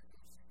Miracle? Where to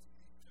go see some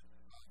meat?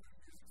 The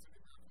Music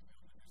City Miracle, the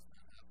only reason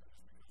that happened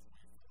is because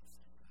Wade Phillips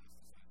Stupid-ass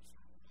decided to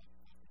start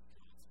Rob fucking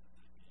Johnson in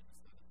that game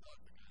instead of Doug,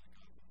 the guy that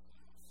got him in the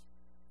playoffs.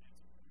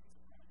 That's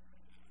a problem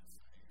right there.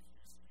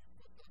 So you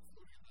put Doug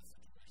Flutie in that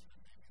situation,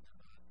 and maybe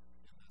they're not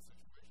in that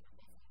situation, and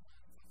Buffalo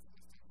wins. That's the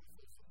least team we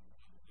face in the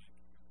wild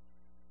league.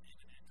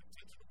 Even in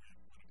contention to win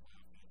a playoff game.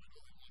 I know they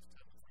lost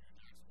 10-3 to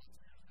Jacksonville 2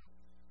 years ago, but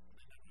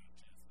they never had a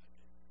chance in that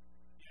game.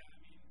 Yeah, I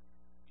mean,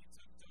 it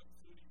took Doug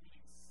Flutie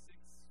winning 6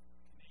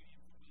 Canadian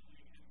Football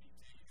League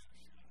MVPs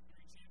and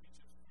 3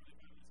 championships before they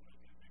finally said,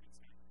 okay, maybe it's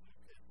time to play.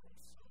 Okay, bro,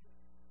 so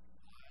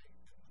why in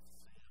the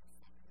Sam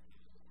fucking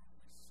Hill are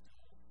we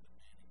still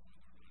debating whether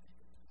or not he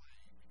can play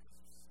because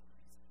of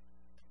series?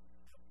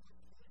 At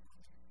what point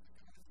are the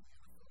guys in the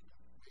NFL going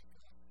to wake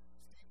up?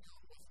 Steve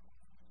Young wasn't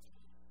overly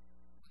tall.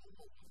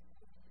 Romo wasn't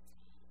overly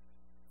tall.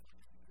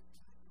 Fucking Drew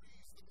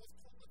Brees, the most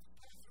prolific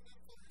passer in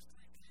NFL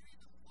history, can't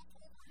even look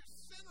over his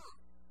center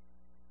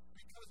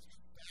because you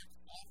back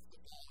off the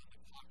ball in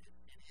the pocket,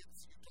 idiots.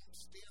 You don't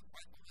stand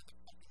right behind the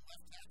fucking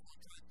left tackle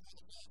and try to throw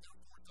the ball.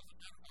 Therefore, it doesn't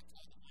matter how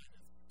tall the line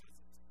is. It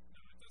doesn't.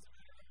 No, it doesn't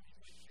matter. I mean,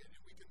 Shit,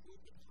 and we can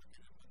move the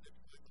pocket and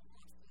manipulate the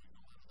launch point and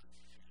all that other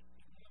shit.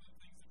 one of the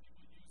things that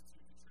people use to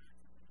contract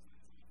for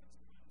Rosen's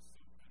offensive line was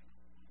so better.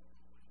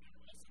 They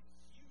were also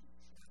huge.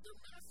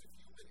 They're massive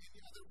human, and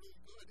yeah, they're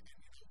really good. And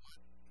you know what?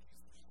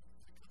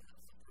 They could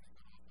have some pretty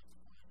good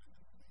offensive linemen in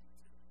the league too.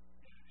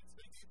 Yeah, it's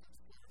The defense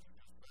players are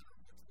just better,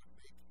 which would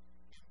make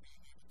him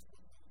being able to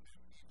elude them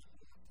even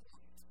more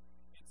important.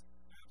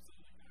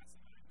 absolutely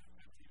asinine that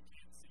after you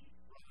can't see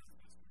Ross the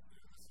best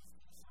player. This is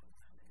full circle.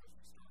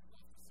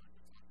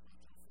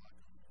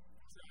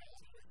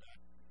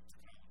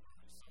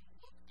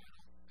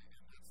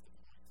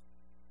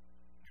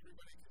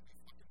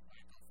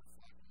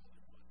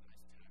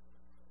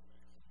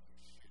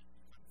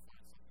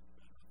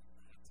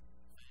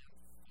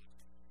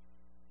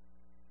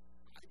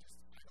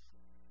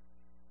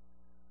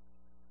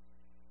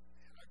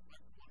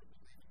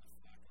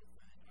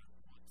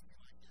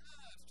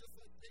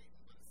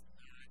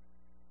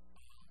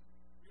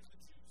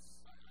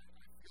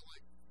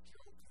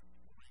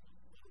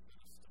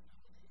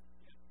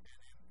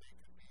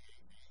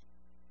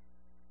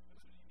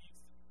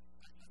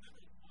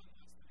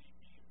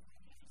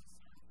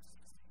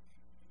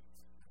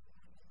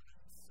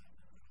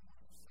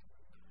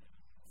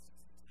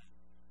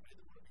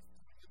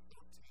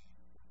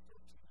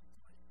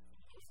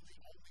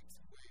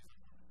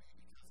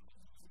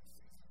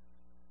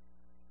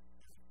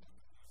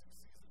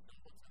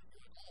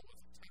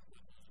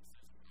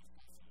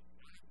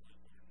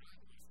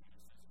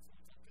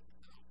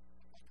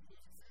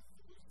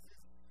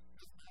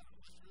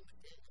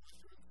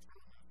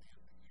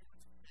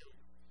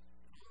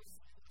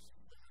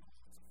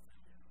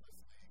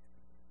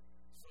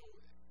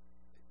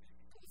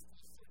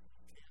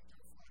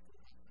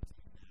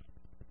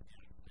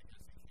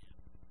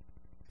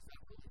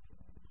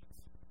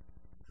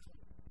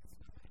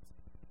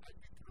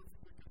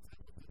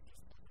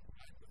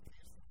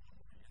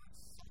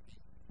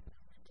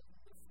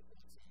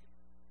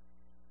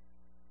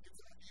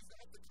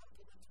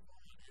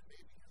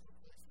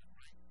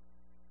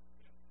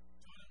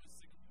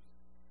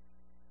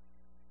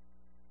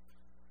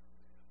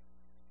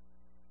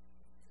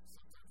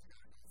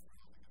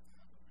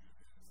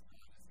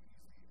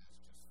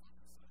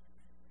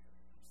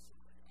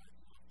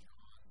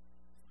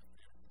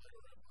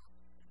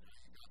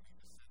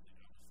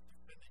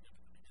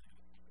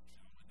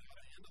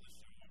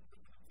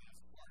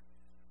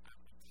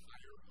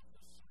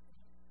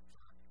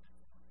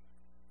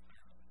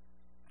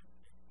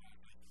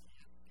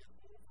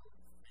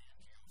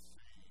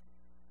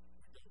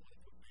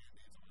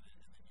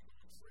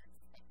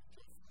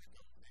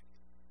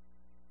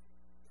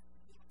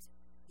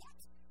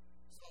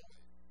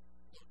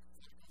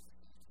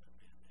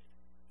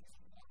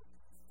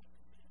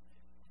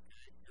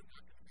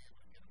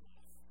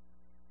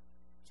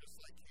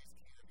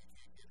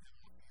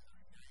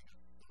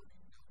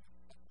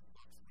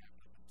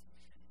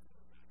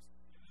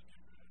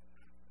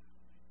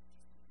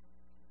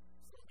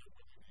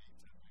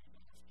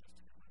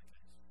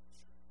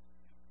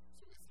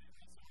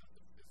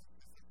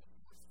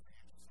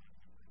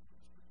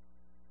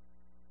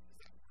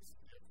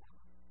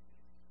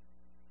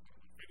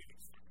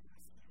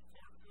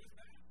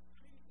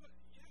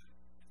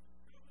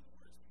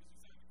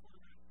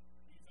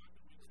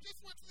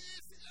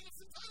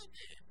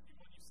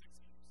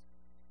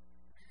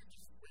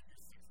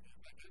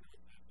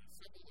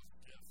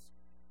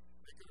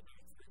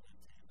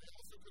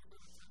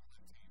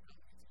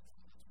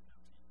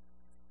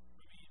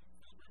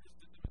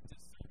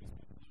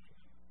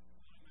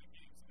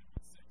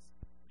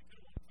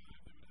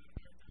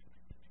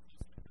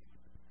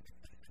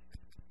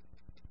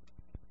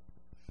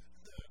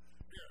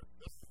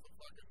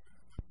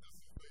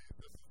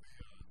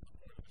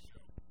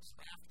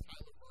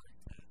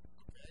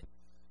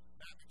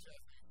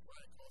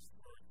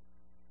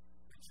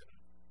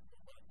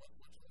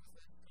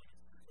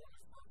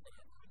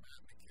 whatever,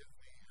 Matt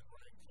McKesney and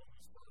Ryan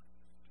Koenigsberg,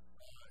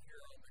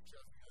 here on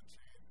McChesney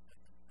Unchained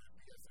at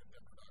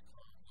BSNdenver.com.